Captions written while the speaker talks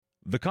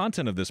The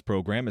content of this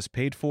program is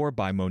paid for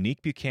by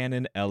Monique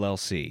Buchanan,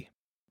 LLC.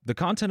 The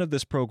content of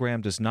this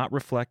program does not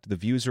reflect the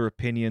views or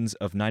opinions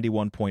of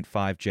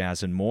 91.5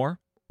 Jazz and More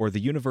or the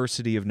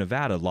University of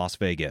Nevada, Las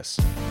Vegas.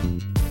 I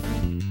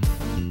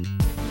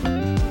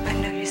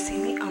know you see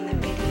me on the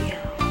video.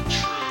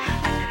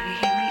 I know you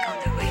hear me on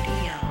the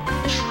radio.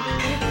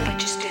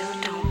 But you still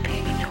don't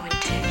pay me no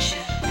attention.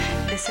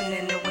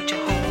 Listening to what your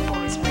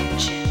homeboys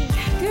mention.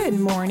 Good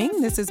morning.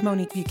 This is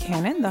Monique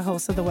Buchanan, the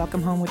host of the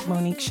Welcome Home with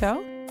Monique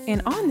show.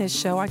 And on this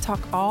show, I talk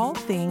all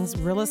things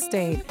real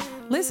estate.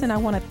 Listen, I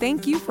want to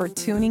thank you for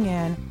tuning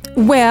in.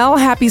 Well,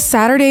 happy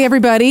Saturday,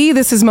 everybody.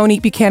 This is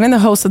Monique Buchanan, the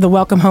host of the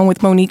Welcome Home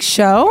with Monique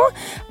show.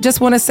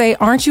 Just want to say,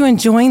 aren't you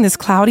enjoying this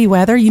cloudy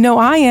weather? You know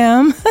I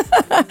am.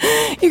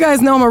 You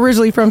guys know I'm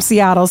originally from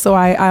Seattle, so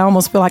I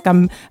almost feel like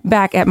I'm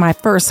back at my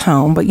first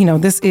home. But, you know,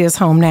 this is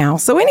home now.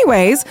 So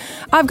anyways,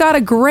 I've got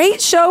a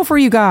great show for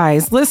you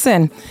guys.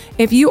 Listen,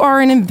 if you are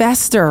an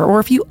investor or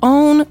if you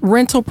own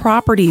rental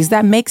properties,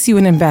 that makes you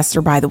an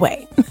investor, by the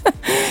way.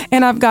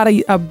 And I've got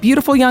a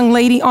beautiful young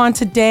lady on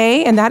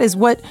today, and that is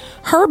what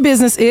her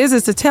business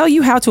is to tell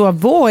you how to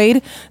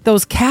avoid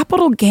those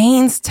capital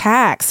gains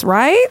tax,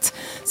 right?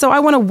 So I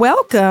want to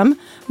welcome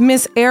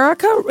Miss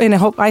Erica, and I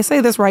hope I say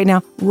this right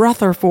now,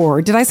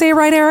 Rutherford. Did I say it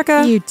right,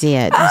 Erica? You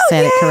did. You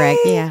said it correct.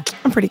 Yeah.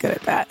 I'm pretty good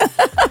at that.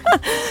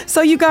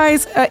 So you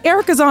guys,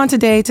 Erica's on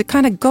today to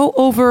kind of go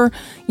over,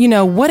 you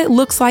know, what it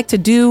looks like to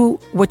do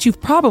what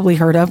you've probably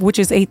heard of, which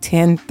is a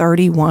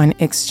 1031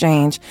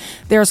 exchange.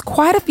 There's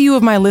quite a few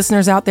of my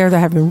listeners out there that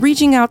have been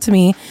reaching out to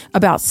me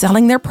about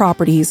selling their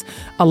properties.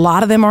 A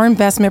lot of them are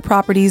investment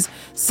properties.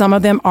 Some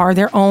of them are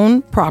their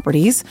own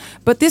properties.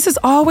 But this is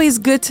always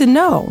good to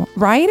know,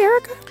 right,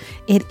 Erica?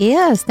 It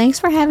is. Thanks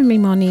for having me,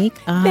 Monique.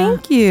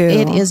 Thank you.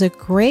 It is a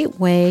great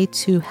way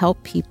to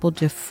help people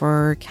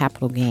defer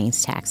capital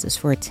gains taxes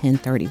for a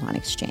 1031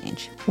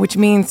 exchange. Which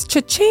means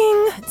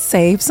cha-ching,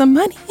 save some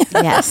money.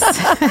 Yes.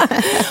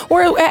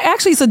 Or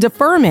actually, it's a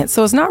deferment.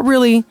 So it's not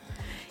really...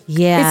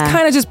 Yeah. It's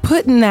kind of just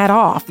putting that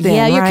off then,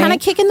 yeah, you're right? kind of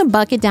kicking the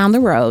bucket down the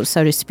road,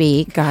 so to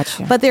speak.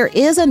 Gotcha. But there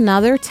is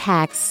another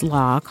tax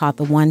law called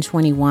the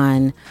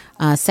 121,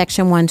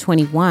 Section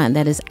 121,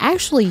 that is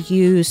actually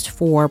used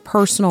for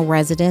personal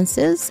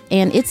residences,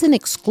 and it's an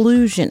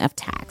exclusion of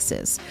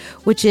taxes,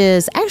 which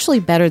is actually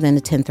better than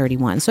the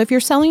 1031. So if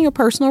you're selling your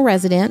personal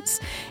residence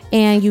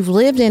and you've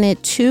lived in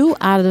it 2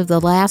 out of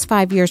the last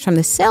 5 years from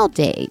the sale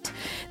date,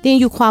 then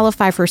you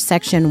qualify for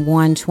Section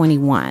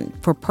 121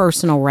 for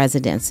personal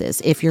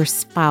residences. If you're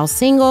file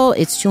single,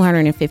 it's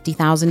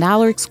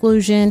 $250,000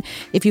 exclusion.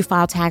 If you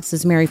file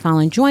taxes married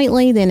filing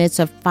jointly, then it's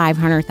a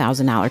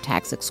 $500,000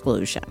 tax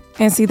exclusion.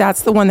 And see,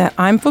 that's the one that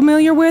I'm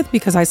familiar with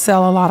because I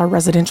sell a lot of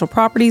residential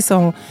property.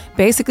 So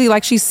basically,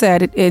 like she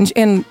said,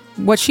 and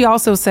what she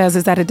also says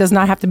is that it does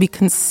not have to be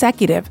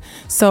consecutive.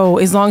 So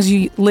as long as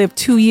you live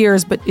 2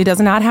 years, but it does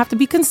not have to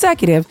be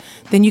consecutive,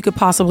 then you could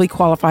possibly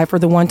qualify for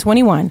the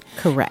 121.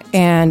 Correct.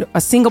 And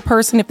a single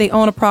person, if they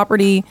own a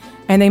property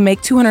and they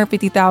make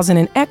 $250,000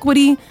 in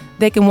equity,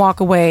 they can walk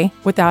away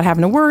without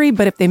having to worry.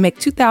 But if they make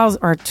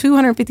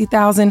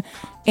 $250,000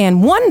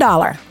 and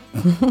 $1,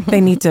 they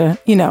need to,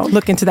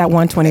 look into that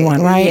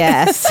 121, right?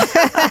 Yes.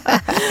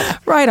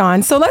 Right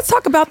on. So let's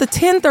talk about the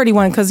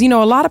 1031 because, a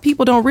lot of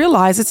people don't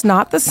realize it's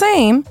not the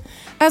same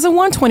as a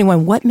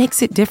 121. What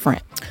makes it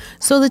different?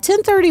 So the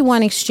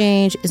 1031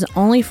 exchange is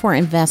only for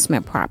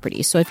investment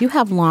property. So if you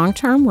have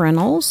long-term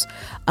rentals,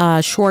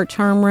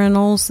 short-term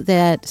rentals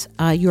that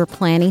you're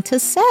planning to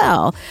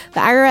sell, the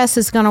IRS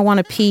is going to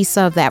want a piece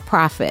of that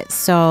profit.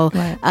 So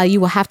you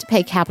will have to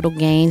pay capital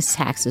gains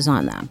taxes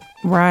on them.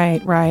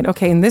 Right.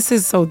 Okay. And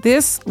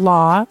this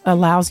law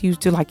allows you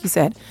to, like you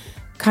said,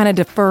 kind of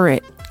defer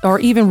it or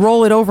even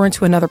roll it over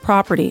into another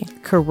property.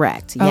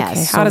 Correct. Okay.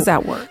 Yes. How does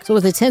that work? So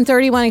with a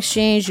 1031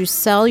 exchange, you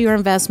sell your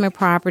investment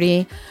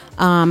property.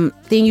 Then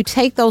you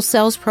take those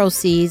sales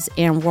proceeds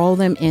and roll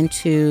them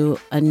into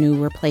a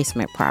new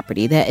replacement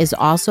property that is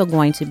also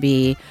going to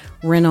be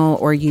rental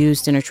or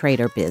used in a trade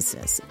or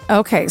business.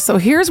 Okay, so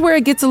here's where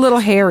it gets a little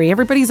hairy.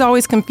 Everybody's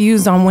always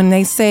confused on when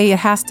they say it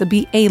has to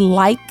be a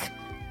like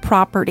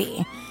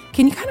property.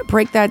 Can you kind of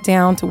break that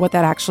down to what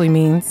that actually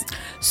means?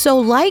 So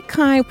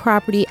like-kind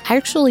property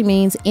actually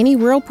means any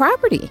real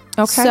property.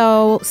 Okay.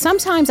 So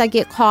sometimes I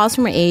get calls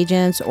from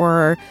agents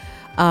or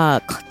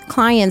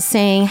clients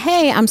saying,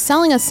 hey, I'm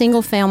selling a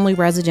single-family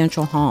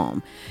residential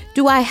home.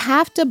 Do I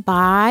have to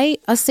buy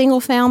a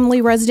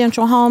single-family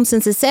residential home?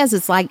 Since it says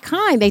it's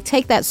like-kind, they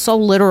take that so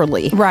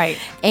literally. Right.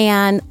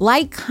 And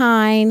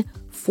like-kind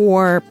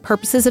for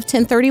purposes of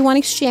 1031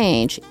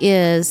 exchange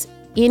is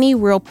any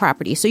real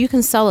property. So you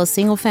can sell a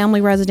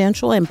single-family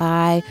residential and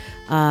buy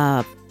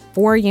a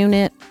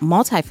 4-unit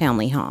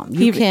multifamily home.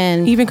 You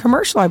can even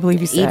commercial, I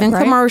believe you said. Even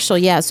right? commercial,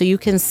 yeah. So you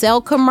can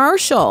sell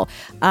commercial.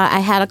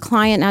 I had a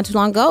client not too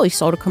long ago. He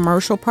sold a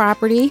commercial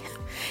property,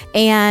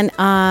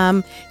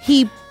 and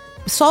he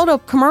sold a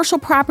commercial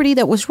property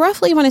that was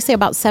roughly, I want to say,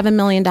 about $7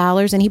 million,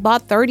 and he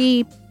bought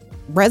 30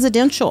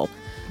 residential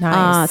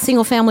Nice.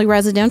 Single-family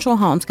residential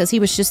homes because he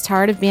was just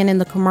tired of being in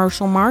the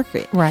commercial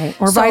market. Right,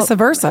 or vice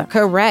versa.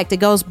 Correct. It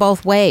goes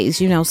both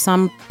ways.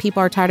 Some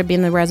people are tired of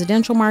being in the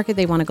residential market.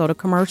 They want to go to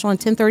commercial, and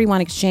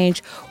 1031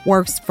 exchange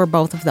works for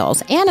both of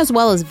those. And as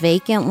well as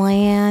vacant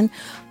land,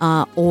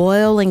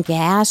 oil and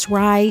gas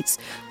rights.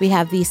 We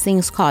have these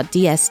things called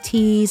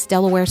DSTs,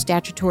 Delaware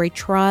Statutory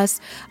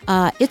Trust.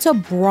 It's a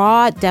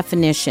broad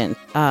definition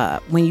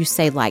when you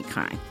say like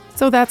kind.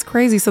 So that's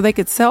crazy. So they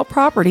could sell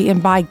property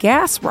and buy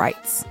gas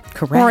rights.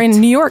 Correct. Or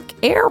in New York,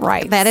 air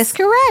rights. That is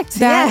correct.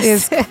 That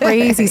is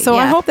crazy. So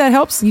I hope that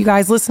helps you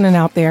guys listening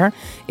out there.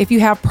 If you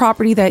have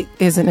property that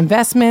is an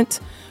investment,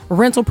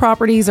 rental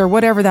properties, or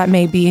whatever that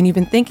may be, and you've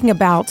been thinking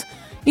about,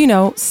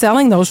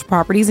 selling those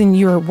properties and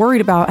you're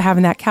worried about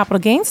having that capital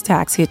gains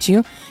tax hit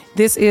you,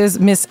 this is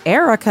Miss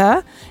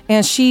Erica,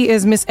 and she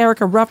is Miss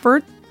Erica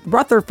Rutherford.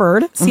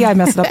 See, I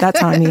messed it up that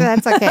time.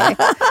 That's okay.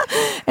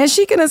 And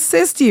she can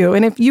assist you.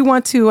 And if you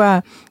want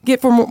to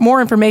get for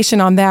more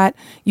information on that,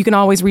 you can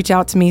always reach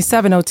out to me,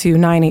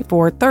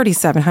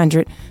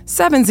 702-984-3700,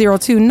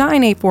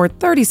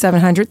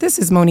 702-984-3700. This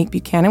is Monique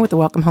Buchanan with the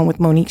Welcome Home with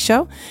Monique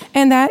show.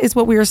 And that is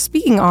what we are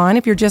speaking on.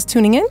 If you're just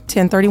tuning in,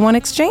 1031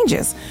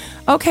 exchanges.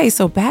 Okay,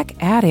 so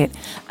back at it.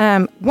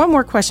 One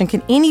more question.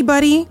 Can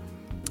anybody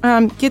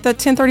get the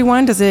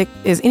 1031?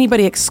 Is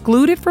anybody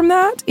excluded from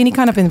that? Any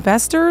kind of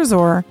investors,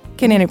 or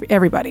can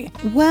everybody?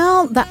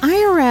 Well, the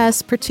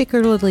IRS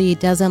particularly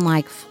doesn't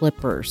like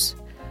flippers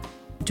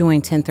doing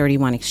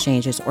 1031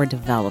 exchanges or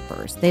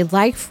developers. They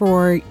like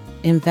for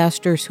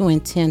investors who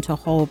intend to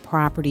hold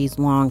properties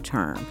long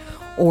term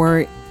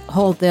or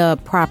hold the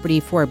property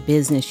for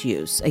business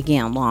use,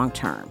 again, long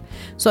term.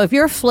 So if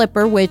you're a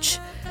flipper, which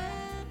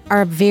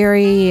are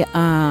very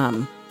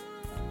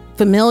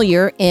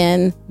familiar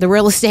in the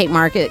real estate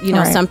market.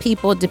 Right. Some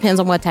people, it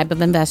depends on what type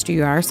of investor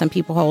you are. Some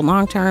people hold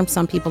long term.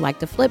 Some people like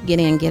to flip, get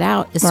in, get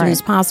out as soon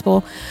as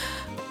possible.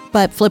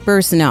 But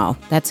flippers, no.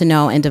 That's a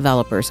no. And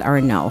developers are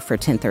a no for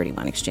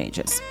 1031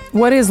 exchanges.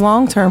 What is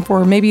long term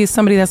for maybe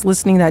somebody that's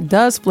listening that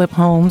does flip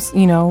homes,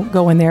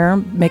 go in there,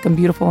 make them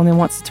beautiful, and then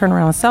wants to turn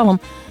around and sell them?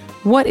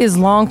 What is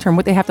long term?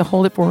 Would they have to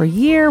hold it for a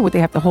year? Would they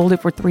have to hold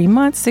it for 3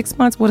 months, 6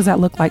 months? What does that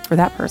look like for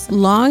that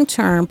person? Long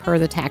term per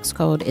the tax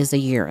code is a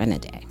year and a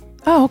day.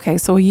 Oh, okay.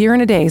 So a year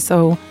and a day.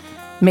 So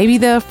maybe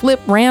the flip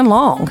ran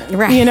long.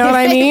 Right. You know what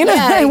I mean?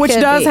 Yeah, which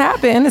does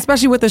happen,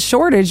 especially with the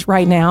shortage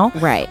right now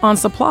on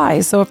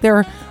supplies. So if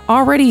they're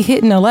already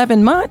hitting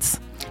 11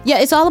 months. Yeah,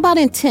 it's all about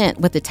intent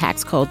with the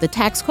tax code. The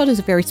tax code is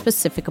very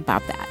specific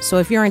about that. So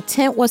if your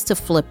intent was to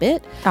flip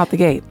it out the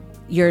gate,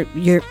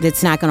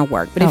 it's not going to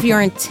work. But if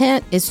your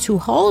intent is to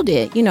hold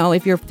it,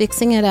 if you're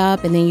fixing it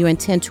up and then you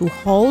intend to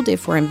hold it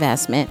for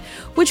investment,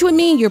 which would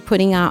mean you're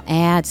putting out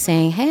ads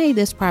saying, hey,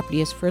 this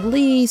property is for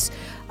lease,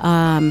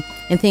 and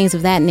things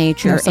of that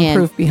nature. There's some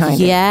proof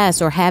behind it.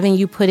 Yes, or having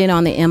you put it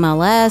on the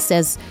MLS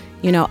as,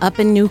 up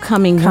and new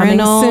coming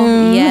rental.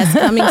 Soon. Yes,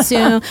 coming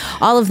soon.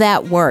 All of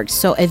that works.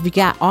 So if you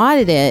got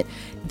audited,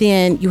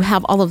 then you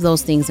have all of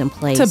those things in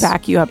place to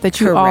back you up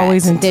that you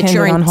always intended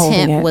on holding it.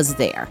 That your intent was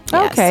there.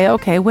 Yes.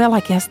 Okay. Well,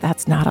 I guess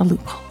that's not a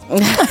loophole.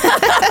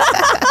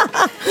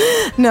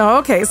 No,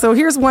 okay. So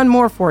here's one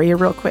more for you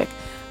real quick.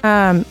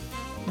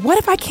 What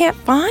if I can't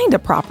find a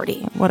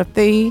property? What if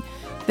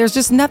there's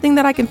just nothing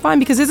that I can find?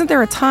 Because isn't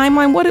there a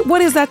timeline?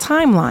 What is that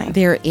timeline?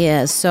 There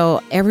is.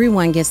 So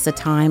everyone gets the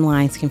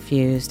timelines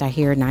confused. I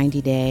hear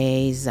 90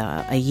 days,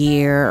 a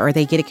year, or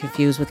they get it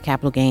confused with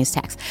capital gains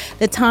tax.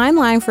 The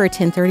timeline for a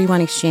 1031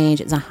 exchange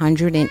is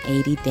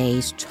 180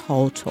 days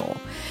total.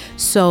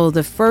 So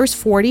the first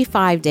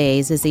 45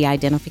 days is the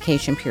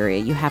identification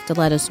period. You have to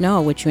let us know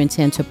what you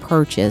intend to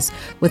purchase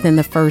within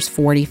the first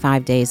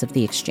 45 days of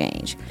the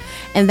exchange.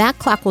 And that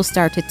clock will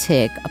start to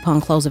tick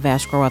upon close of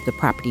escrow of the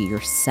property you're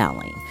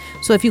selling.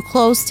 So if you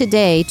close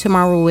today,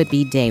 tomorrow would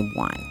be day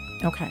one.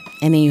 Okay.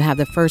 And then you have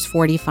the first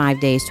 45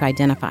 days to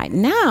identify.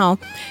 Now,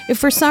 if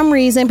for some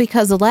reason,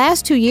 because the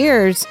last 2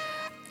 years,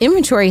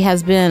 inventory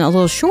has been a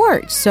little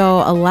short,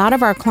 so a lot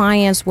of our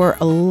clients were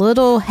a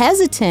little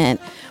hesitant,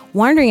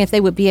 wondering if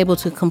they would be able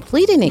to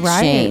complete an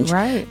exchange.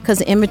 Right. Because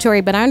the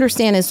inventory, but I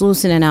understand it's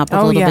loosening up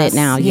a little bit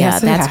now.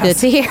 Yes, that's good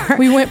to hear.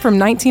 We went from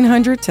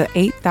 1,900 to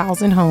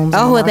 8,000 homes.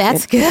 Oh, well,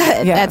 that's good.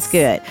 Yes. That's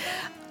good.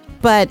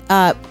 But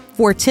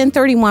for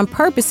 1031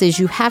 purposes,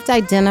 you have to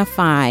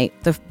identify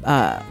the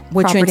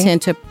what you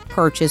intend to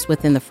purchase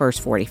within the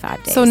first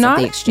 45 days of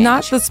the exchange.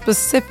 Not the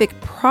specific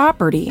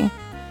property,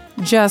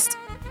 just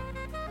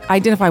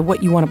identify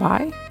what you want to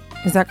buy.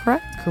 Is that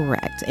correct?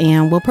 Correct.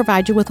 And we'll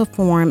provide you with a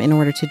form in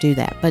order to do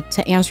that. But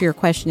to answer your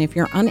question, if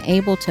you're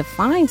unable to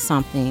find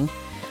something,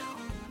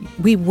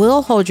 we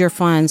will hold your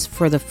funds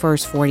for the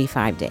first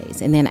 45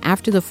 days. And then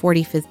after the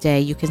 45th day,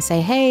 you can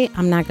say, hey,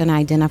 I'm not going to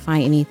identify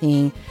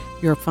anything.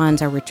 Your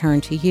funds are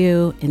returned to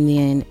you, and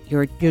then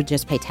you'll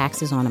just pay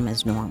taxes on them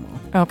as normal.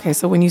 Okay,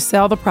 so when you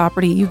sell the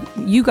property,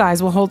 you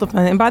guys will hold the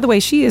fund. And by the way,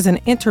 she is an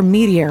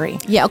intermediary.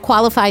 Yeah, a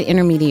qualified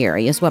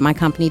intermediary is what my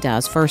company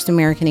does, First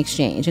American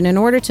Exchange. And in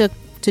order to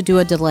to do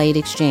a delayed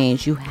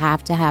exchange, you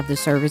have to have the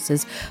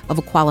services of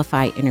a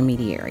qualified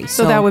intermediary.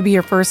 So that would be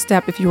your first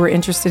step if you were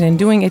interested in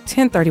doing a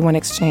 1031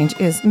 exchange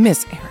is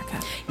Miss Erica.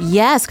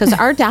 Yes, because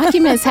our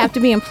documents have to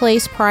be in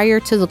place prior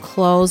to the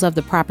close of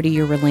the property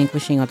you're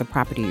relinquishing or the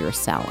property you're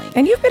selling.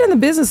 And you've been in the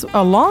business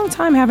a long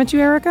time, haven't you,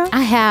 Erica?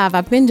 I have.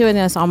 I've been doing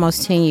this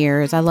almost 10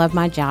 years. I love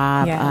my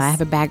job. Yes. I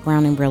have a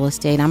background in real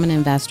estate. I'm an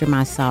investor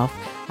myself.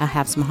 I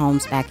have some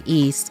homes back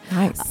east.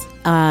 Nice.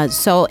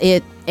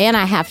 And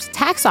I have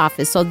tax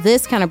office. So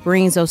this kind of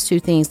brings those two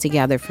things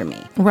together for me.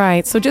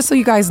 Right. So just so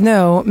you guys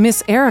know,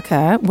 Miss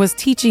Erica was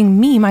teaching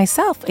me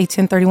myself a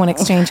 1031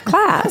 exchange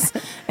class.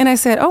 And I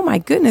said, oh my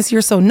goodness,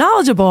 you're so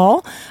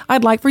knowledgeable.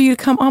 I'd like for you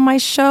to come on my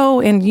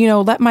show and,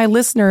 let my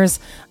listeners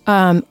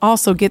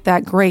also get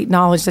that great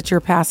knowledge that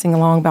you're passing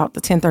along about the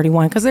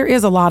 1031, because there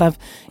is a lot of,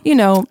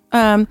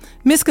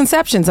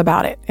 misconceptions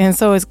about it. And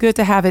so it's good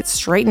to have it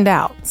straightened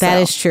out. That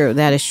is true.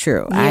 That is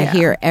true. Yeah. I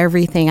hear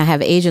everything. I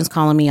have agents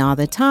calling me all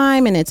the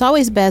time, and it's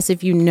always best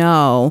if you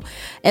know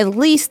at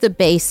least the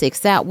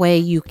basics. That way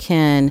you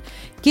can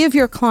give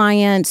your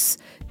clients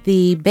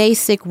the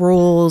basic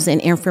rules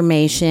and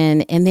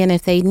information, and then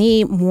if they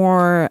need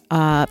more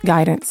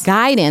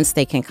guidance,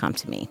 they can come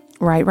to me.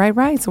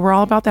 Right. So we're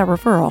all about that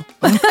referral.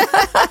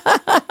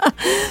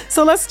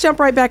 So let's jump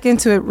right back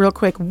into it real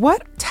quick.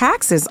 What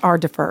taxes are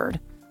deferred?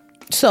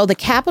 So the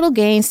capital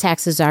gains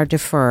taxes are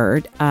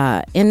deferred.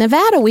 In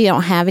Nevada, we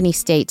don't have any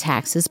state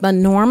taxes, but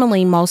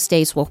normally most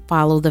states will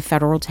follow the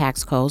federal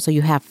tax code. So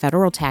you have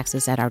federal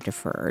taxes that are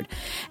deferred.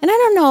 And I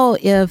don't know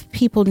if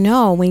people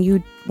know when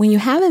you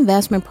have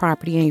investment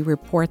property and you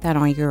report that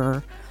on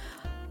your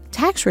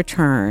tax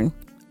return,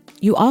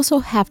 you also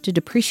have to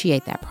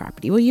depreciate that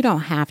property. Well, you don't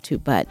have to,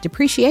 but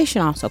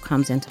depreciation also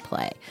comes into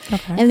play.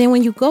 Okay. And then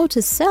when you go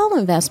to sell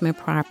investment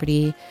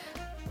property,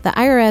 the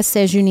IRS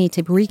says you need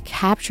to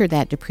recapture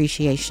that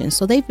depreciation.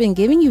 So they've been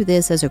giving you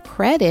this as a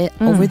credit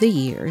over the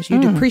years. You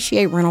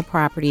depreciate rental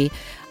property,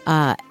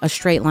 a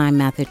straight line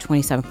method,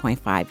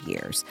 27.5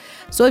 years.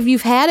 So if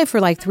you've had it for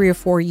like 3 or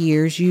 4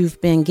 years, you've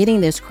been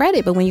getting this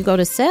credit. But when you go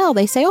to sell,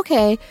 they say,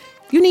 okay,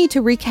 you need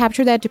to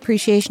recapture that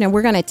depreciation and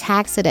we're going to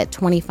tax it at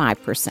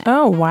 25%.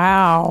 Oh,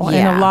 wow.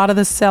 Yeah. And a lot of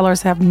the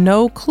sellers have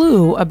no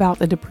clue about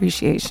the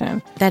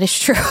depreciation. That is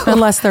true.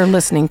 Unless they're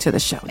listening to the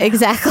show.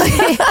 Exactly.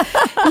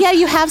 Yeah,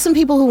 you have some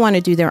people who want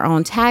to do their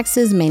own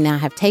taxes, may not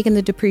have taken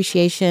the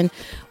depreciation,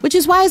 which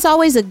is why it's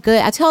always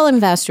I tell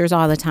investors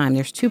all the time,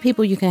 there's 2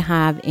 people you can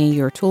have in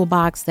your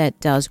toolbox that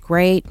does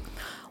great.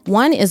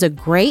 One is a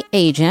great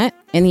agent,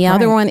 and the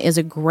other one is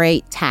a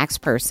great tax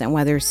person,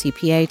 whether it's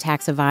CPA,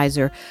 tax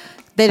advisor,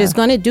 that is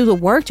going to do the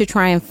work to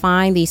try and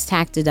find these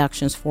tax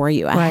deductions for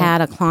you. I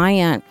had a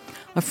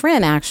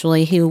friend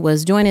actually, who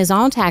was doing his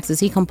own taxes.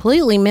 He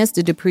completely missed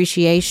the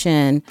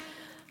depreciation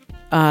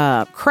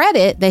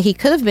credit that he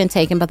could have been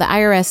taking, but the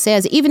IRS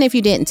says even if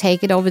you didn't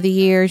take it over the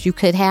years, you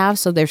could have,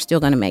 so they're still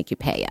going to make you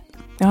pay it.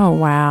 Oh,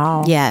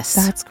 wow. Yes.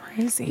 That's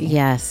crazy.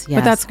 Yes.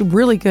 But that's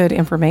really good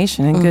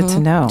information and good to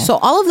know. So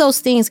all of those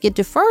things get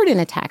deferred in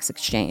a tax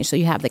exchange. So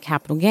you have the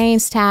capital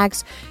gains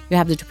tax, you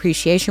have the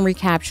depreciation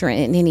recapture,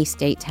 and any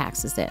state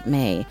taxes that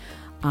may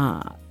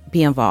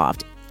be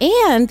involved.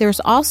 And there's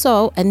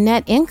also a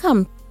net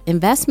income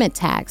investment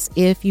tax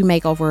if you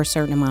make over a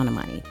certain amount of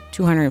money,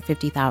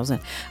 $250,000,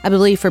 I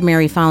believe, for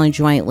married filing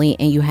jointly,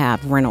 and you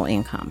have rental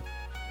income.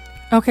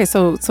 Okay,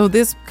 so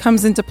this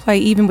comes into play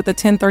even with the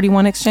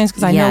 1031 exchange,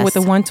 because I know with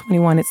the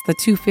 121, it's the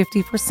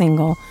 $250 for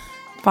single,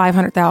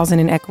 $500,000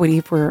 in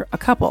equity for a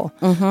couple.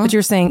 But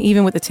you're saying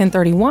even with the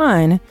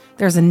 1031,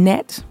 there's a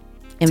net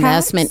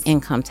investment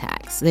income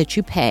tax that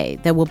you pay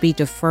that will be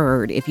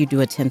deferred if you do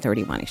a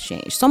 1031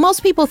 exchange. So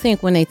most people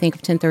think when they think of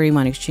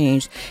 1031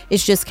 exchange,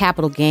 it's just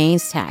capital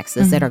gains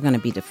taxes that are going to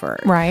be deferred.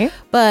 Right.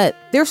 But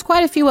there's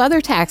quite a few other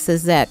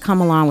taxes that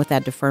come along with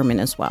that deferment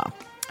as well.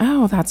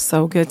 Oh, that's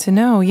so good to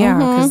know. Yeah,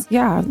 because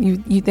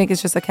you think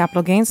it's just a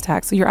capital gains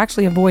tax, so you're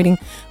actually avoiding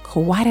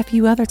quite a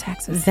few other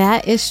taxes.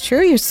 That is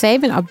true. You're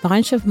saving a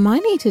bunch of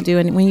money to do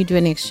it when you do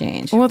an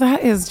exchange. Well,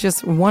 that is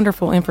just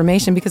wonderful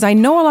information, because I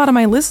know a lot of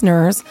my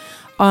listeners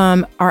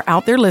are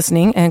out there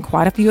listening, and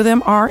quite a few of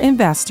them are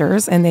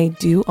investors, and they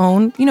do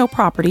own,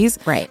 properties.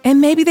 Right.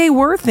 And maybe they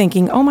were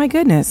thinking, oh my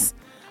goodness,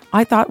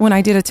 I thought when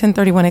I did a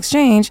 1031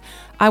 exchange,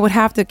 I would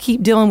have to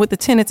keep dealing with the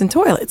tenants and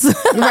toilets.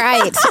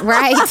 Right.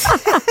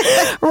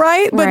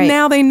 Right. But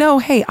now they know,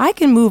 hey, I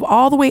can move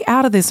all the way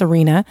out of this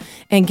arena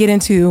and get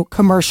into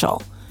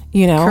commercial,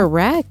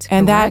 Correct.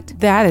 And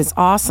that is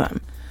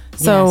awesome.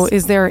 So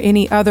is there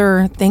any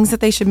other things that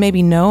they should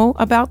maybe know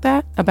about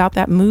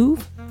that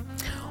move?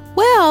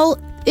 Well,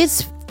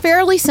 it's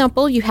fairly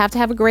simple. You have to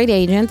have a great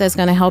agent that's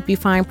going to help you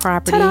find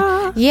property.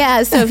 Ta-da!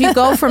 Yeah. So if you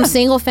go from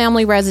single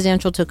family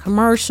residential to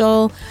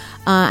commercial,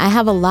 I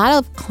have a lot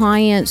of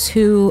clients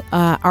who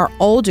are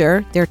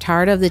older. They're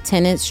tired of the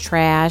tenants'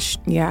 trash.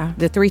 Yeah.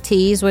 The 3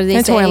 T's, what do they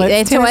and say? Toilets.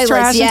 And Tenants,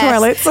 trash, yes. and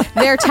toilets.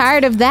 They're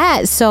tired of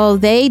that. So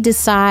they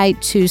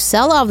decide to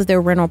sell off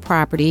their rental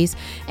properties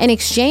and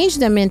exchange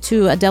them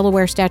into a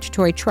Delaware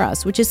statutory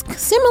trust, which is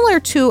similar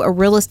to a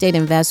real estate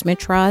investment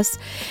trust.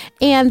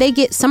 And they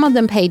get, some of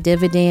them pay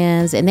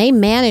dividends, and they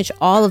manage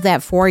all of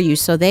that for you.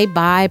 So they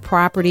buy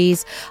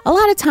properties a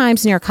lot of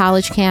times near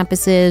college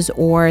campuses,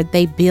 or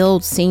they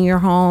build senior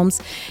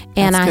homes.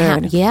 And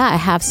I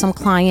have some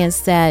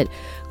clients that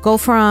go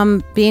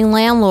from being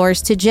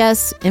landlords to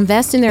just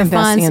invest in their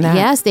funds.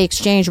 Yes, they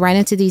exchange right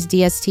into these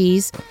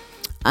DSTs.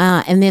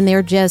 And then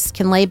they're just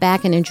can lay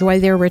back and enjoy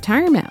their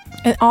retirement.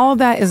 And all of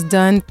that is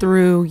done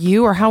through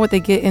you, or how would they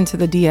get into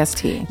the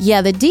DST?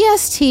 Yeah, the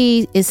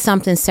DST is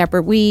something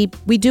separate. We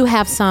do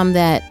have some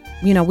that,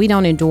 we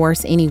don't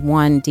endorse any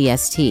one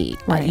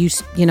DST.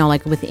 Right.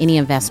 Like with any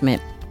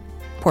investment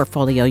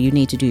portfolio, you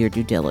need to do your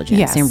due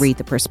diligence and read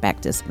the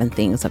prospectus and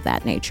things of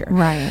that nature.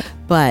 Right.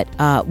 But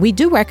we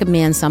do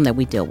recommend some that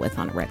we deal with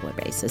on a regular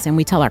basis, and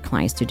we tell our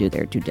clients to do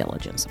their due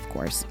diligence, of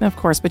course. Of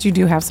course, but you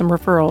do have some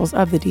referrals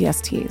of the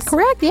DSTs.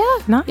 Correct, yeah.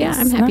 Nice. Yeah,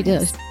 I'm happy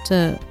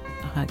to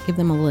give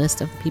them a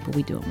list of people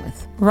we do them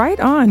with.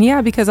 Right on,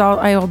 yeah, because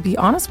I'll be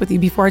honest with you,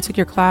 before I took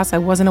your class, I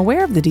wasn't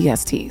aware of the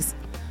DSTs.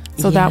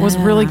 So that was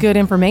really good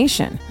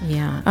information.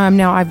 Yeah.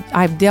 Now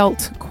I've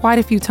dealt quite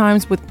a few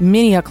times with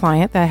many a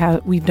client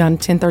that we've done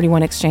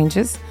 1031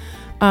 exchanges.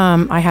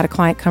 I had a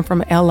client come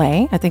from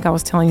LA. I think I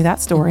was telling you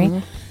that story.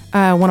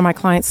 Mm-hmm. One of my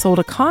clients sold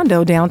a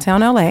condo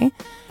downtown LA.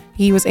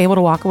 He was able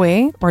to walk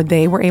away, or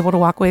they were able to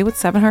walk away with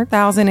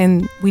 $700,000,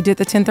 and we did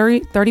the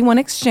 1031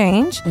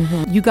 exchange.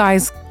 Mm-hmm. You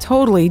guys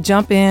totally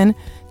jump in,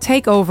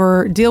 take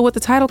over, deal with the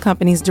title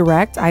companies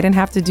direct. I didn't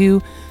have to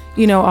do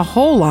a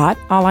whole lot.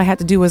 All I had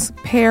to do was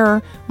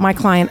pair my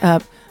client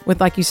up with,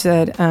 like you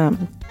said,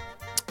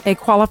 a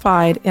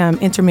qualified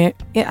intermediary.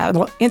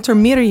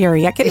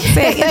 I can't even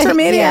say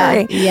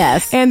intermediary.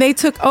 Yes. And they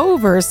took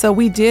over. So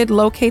we did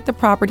locate the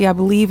property. I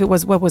believe it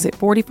was,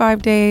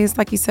 45 days,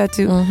 like you said,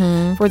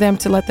 for them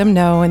to let them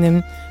know. And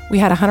then we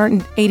had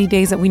 180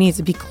 days that we needed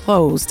to be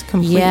closed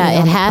completely.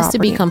 Yeah, it has to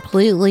be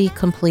completely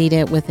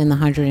completed within the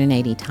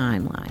 180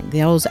 timeline.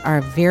 Those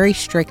are very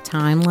strict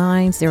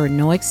timelines. There are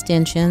no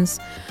extensions.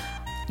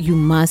 You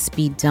must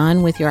be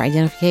done with your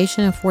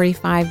identification in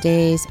 45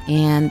 days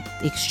and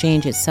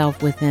exchange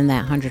itself within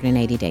that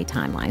 180-day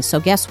timeline. So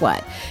guess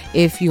what?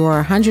 If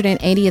your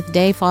 180th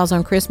day falls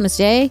on Christmas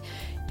Day,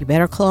 you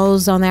better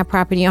close on that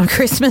property on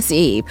Christmas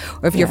Eve.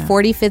 Or if your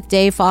 45th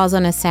day falls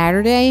on a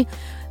Saturday,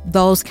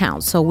 those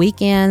count. So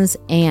weekends,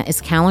 and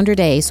it's calendar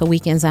days, so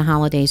weekends and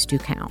holidays do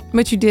count.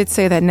 But you did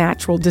say that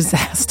natural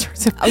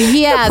disasters.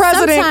 Yeah, the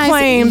president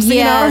claims.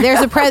 There's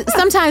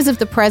sometimes if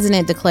the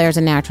president declares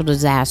a natural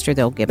disaster,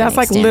 they'll give That's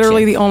an extension. That's like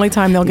literally the only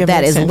time they'll give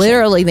an extension. That is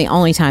literally the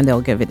only time they'll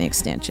give an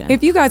extension.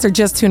 If you guys are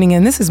just tuning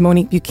in, this is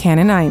Monique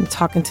Buchanan. I am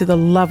talking to the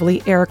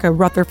lovely Erica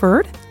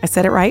Rutherford. I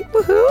said it right.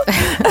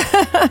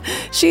 Woohoo!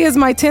 She is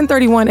my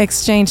 1031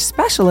 exchange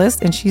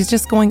specialist, and she's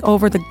just going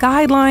over the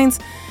guidelines,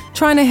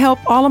 trying to help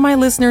all of my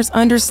listeners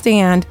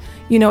understand,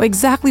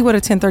 exactly what a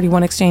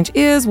 1031 exchange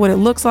is, what it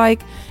looks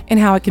like, and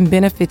how it can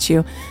benefit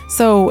you.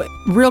 So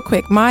real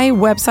quick, my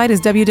website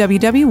is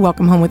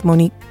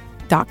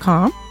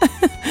www.welcomehomewithmonique.com.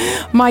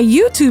 My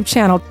YouTube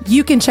channel,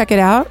 you can check it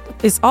out.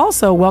 It's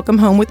also Welcome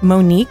Home with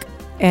Monique,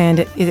 and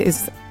it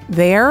is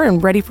there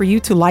and ready for you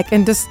to like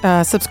and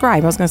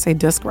subscribe. I was going to say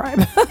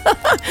describe.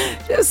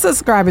 Just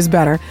subscribe is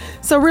better.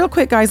 So real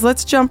quick, guys,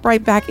 let's jump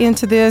right back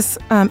into this.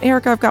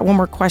 Erica, I've got one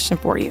more question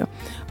for you.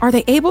 Are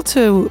they able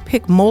to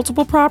pick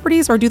multiple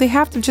properties, or do they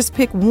have to just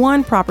pick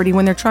one property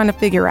when they're trying to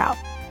figure out?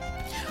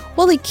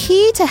 Well, the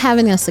key to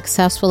having a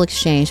successful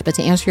exchange, but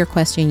to answer your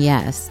question,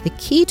 yes, the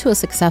key to a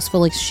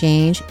successful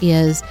exchange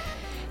is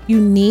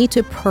you need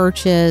to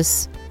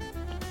purchase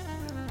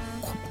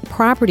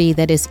property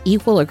that is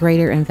equal or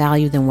greater in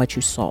value than what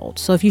you sold.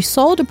 So if you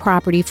sold a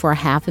property for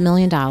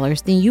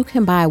 $500,000, then you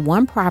can buy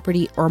one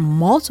property or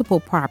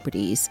multiple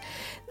properties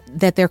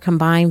that their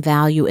combined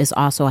value is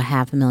also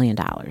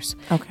 $500,000.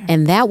 Okay.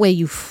 And that way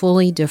you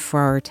fully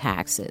defer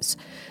taxes.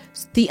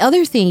 The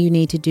other thing you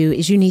need to do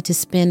is you need to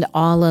spend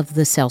all of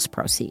the sales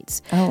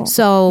proceeds. Oh,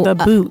 so the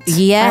boot.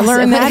 Yes. I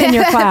learned that in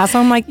your class.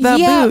 I'm like, boot.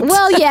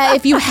 Well, yeah,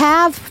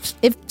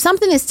 if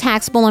something is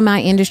taxable in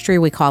my industry,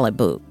 we call it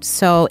boot.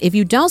 So if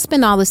you don't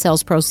spend all the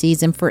sales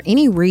proceeds and for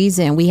any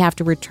reason we have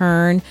to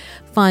return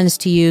funds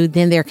to you,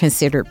 then they're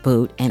considered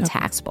boot and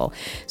taxable.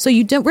 So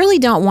you really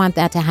don't want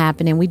that to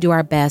happen, and we do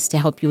our best to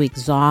help you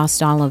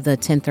exhaust all of the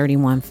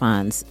 1031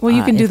 funds. Well,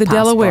 you can do the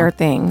possible. Delaware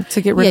thing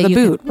to get rid of the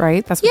boot,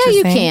 right? That's what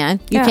you're saying?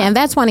 You can.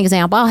 That's one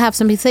example. I'll have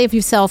somebody say if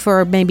you sell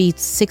for maybe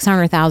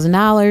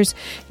 $600,000,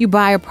 you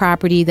buy a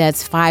property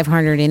that's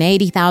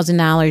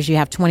 $580,000, you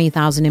have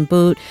 $20,000 in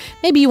boot.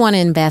 Maybe you want to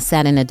invest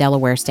that in a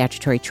Delaware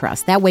statutory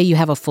trust. That way you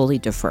have a fully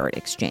deferred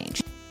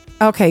exchange.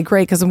 Okay,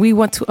 great, because we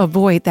want to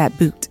avoid that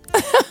boot.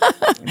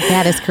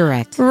 That is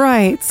correct.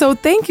 Right. So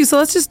thank you. So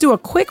let's just do a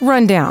quick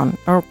rundown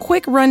of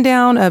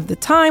the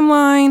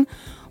timeline,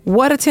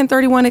 what a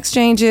 1031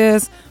 exchange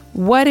is,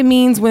 what it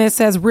means when it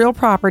says real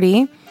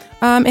property,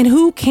 and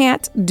who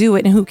can't do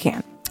it and who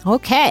can.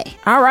 Okay.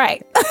 All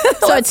right.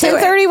 So a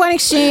 1031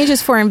 exchange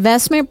is for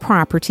investment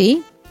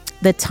property.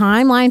 The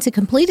timeline to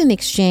complete an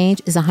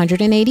exchange is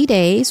 180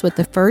 days, with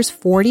the first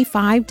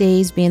 45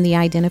 days being the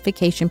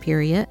identification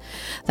period.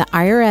 The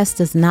IRS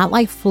does not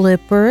like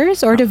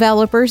flippers or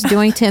developers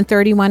doing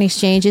 1031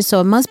 exchanges,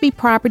 so it must be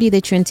property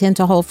that you intend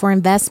to hold for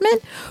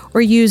investment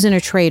or use in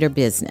a trade or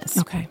business.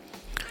 Okay.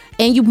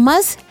 And you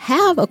must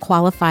have a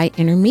qualified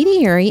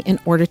intermediary in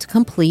order to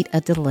complete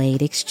a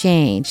delayed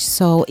exchange.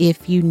 So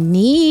if you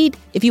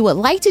would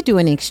like to do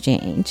an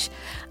exchange,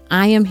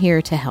 I am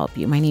here to help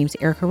you. My name is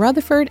Erica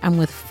Rutherford. I'm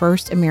with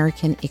First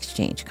American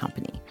Exchange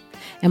Company.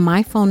 And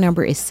my phone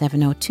number is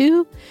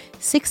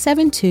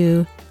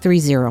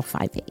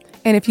 702-672-3058.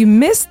 And if you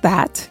missed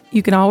that,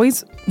 you can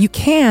always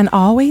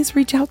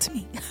reach out to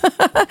me.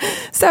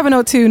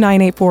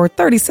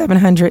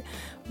 702-984-3700.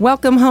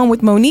 Welcome home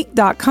with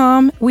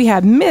Monique.com. We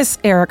have Miss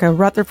Erica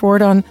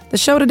Rutherford on the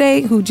show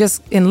today, who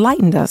just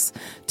enlightened us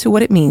to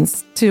what it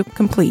means to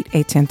complete a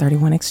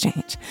 1031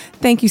 exchange.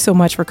 Thank you so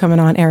much for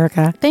coming on,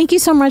 Erica. Thank you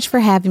so much for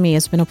having me.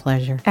 It's been a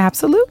pleasure.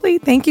 Absolutely.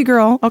 Thank you,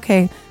 girl.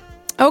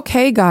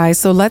 Okay, guys,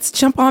 so let's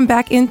jump on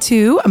back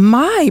into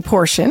my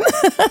portion.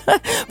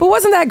 But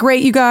wasn't that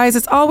great, you guys?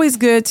 It's always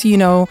good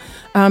to,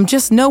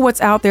 just know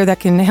what's out there that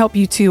can help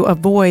you to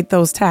avoid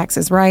those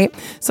taxes, right?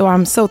 So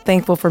I'm so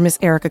thankful for Miss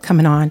Erica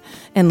coming on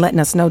and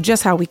letting us know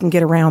just how we can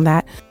get around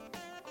that.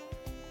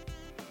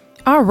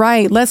 All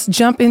right, let's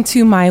jump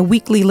into my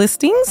weekly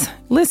listings.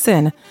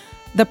 Listen,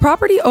 the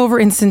property over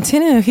in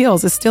Centennial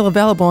Hills is still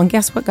available. And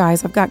guess what,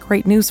 guys? I've got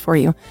great news for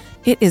you.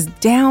 It is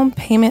down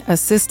payment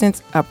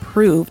assistance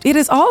approved. It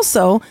is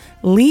also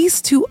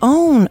lease to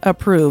own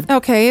approved.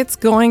 Okay, it's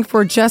going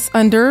for just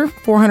under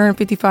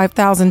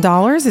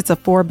 $455,000. It's a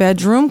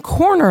 4-bedroom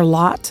corner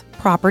lot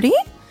property.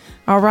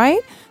 All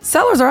right.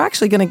 Sellers are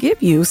actually going to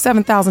give you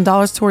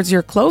 $7,000 towards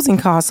your closing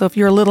costs. So if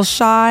you're a little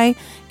shy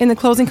in the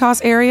closing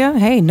cost area,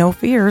 hey, no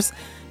fears.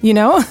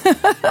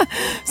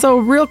 So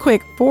real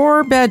quick,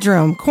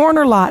 4-bedroom,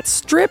 corner lot,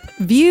 strip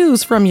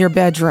views from your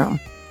bedroom.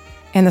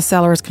 And the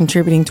seller is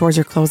contributing towards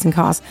your closing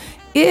costs.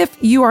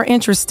 If you are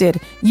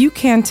interested, you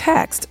can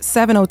text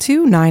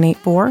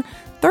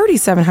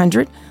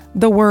 702-984-3700,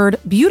 the word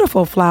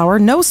beautiful flower,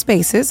 no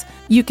spaces.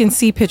 You can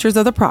see pictures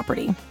of the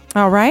property.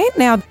 All right.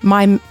 Now,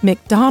 my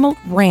McDonald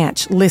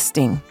Ranch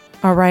listing.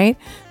 All right.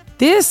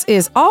 This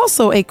is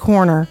also a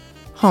corner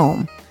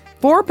home.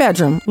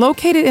 4-bedroom,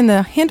 located in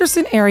the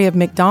Henderson area of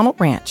McDonald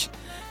Ranch.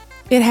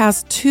 It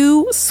has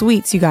 2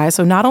 suites, you guys.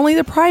 So not only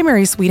the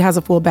primary suite has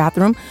a full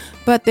bathroom,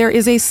 but there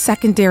is a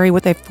secondary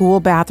with a full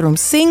bathroom,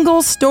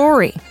 single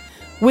story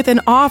with an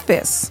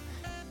office.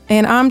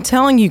 And I'm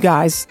telling you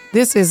guys,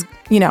 this is,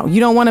 you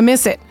don't want to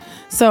miss it.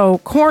 So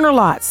corner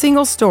lot,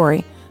 single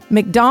story,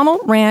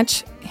 McDonald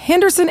Ranch,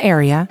 Henderson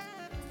area,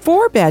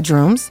 4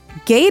 bedrooms,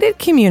 gated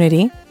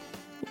community.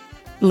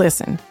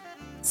 Listen.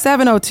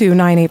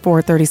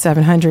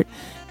 702-984-3700.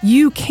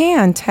 You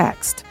can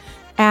text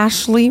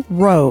Ashley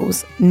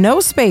Rose,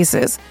 no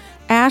spaces,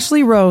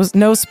 Ashley Rose,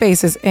 no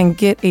spaces, and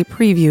get a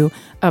preview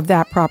of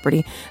that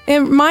property.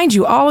 And mind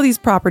you, all of these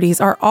properties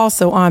are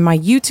also on my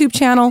YouTube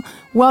channel,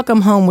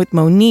 Welcome Home with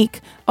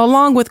Monique,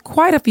 along with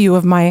quite a few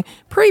of my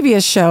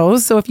previous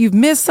shows. So if you've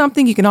missed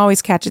something, you can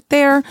always catch it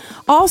there.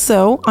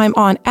 Also, I'm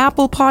on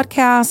Apple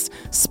Podcasts,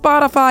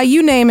 Spotify,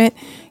 you name it.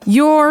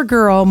 Your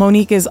girl,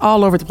 Monique, is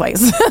all over the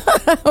place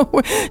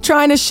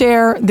trying to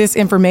share this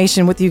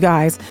information with you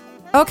guys.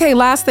 Okay,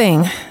 last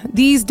thing.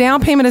 These down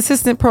payment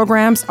assistance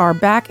programs are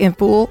back in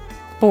full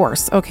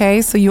force,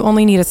 okay? So you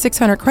only need a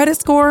 600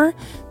 credit score,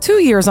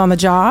 2 years on the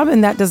job,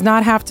 and that does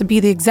not have to be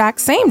the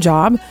exact same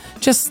job,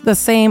 just the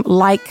same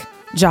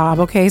job,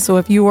 okay? So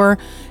if you were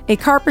a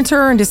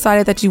carpenter and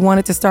decided that you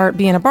wanted to start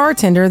being a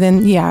bartender,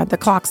 then yeah, the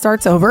clock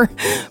starts over.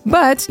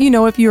 But,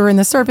 if you were in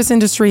the service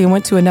industry and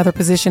went to another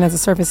position as a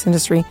service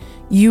industry,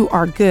 you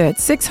are good.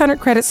 600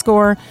 credit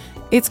score.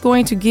 It's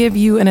going to give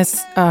you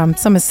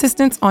some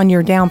assistance on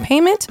your down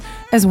payment,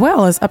 as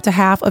well as up to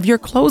half of your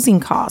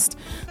closing cost.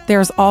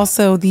 There's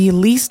also the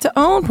lease to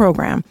own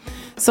program.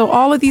 So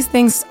all of these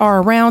things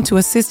are around to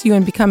assist you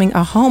in becoming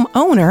a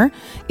homeowner.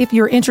 If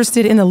you're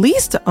interested in the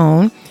lease to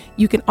own,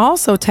 you can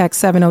also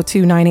text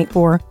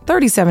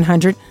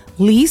 702-984-3700,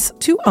 lease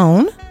to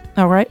own.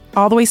 All right.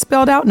 All the way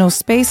spelled out, no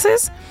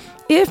spaces.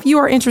 If you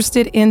are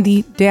interested in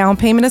the down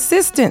payment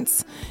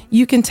assistance,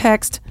 you can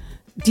text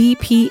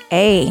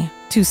DPA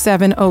to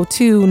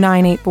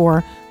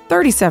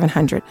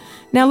 702-984-3700.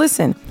 Now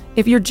listen,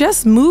 if you're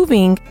just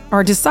moving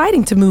or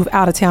deciding to move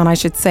out of town, I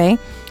should say,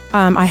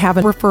 I have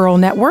a referral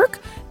network.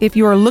 If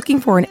you are looking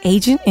for an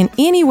agent in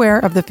anywhere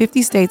of the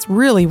 50 states,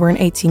 really we're in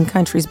 18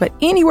 countries, but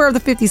anywhere of the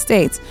 50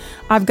 states,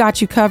 I've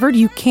got you covered.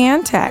 You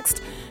can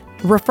text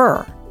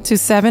refer to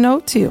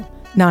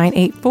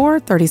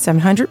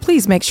 702-984-3700.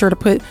 Please make sure to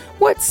put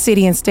what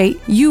city and state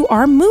you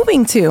are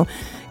moving to.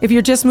 If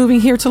you're just moving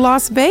here to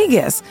Las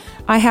Vegas,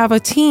 I have a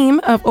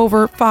team of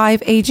over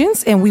 5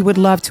 agents and we would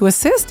love to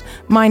assist.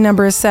 My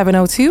number is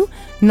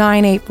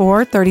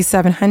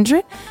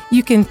 702-984-3700.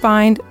 You can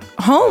find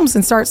homes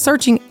and start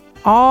searching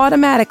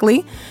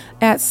automatically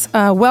at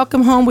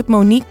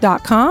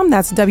welcomehomewithmonique.com.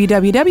 That's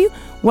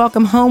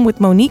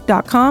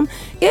www.welcomehomewithmonique.com.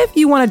 If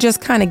you want to just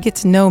kind of get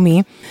to know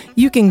me,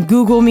 you can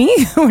Google me,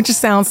 which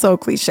sounds so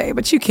cliche,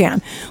 but you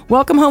can.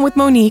 Welcome Home with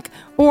Monique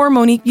or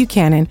Monique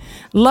Buchanan.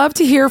 Love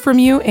to hear from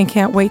you and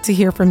can't wait to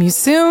hear from you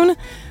soon.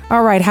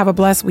 All right, have a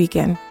blessed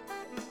weekend.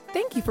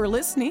 Thank you for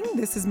listening.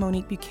 This is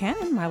Monique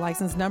Buchanan. My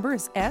license number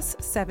is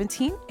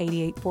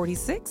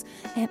S178846,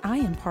 and I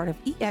am part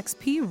of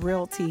eXp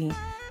Realty.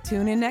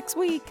 Tune in next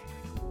week.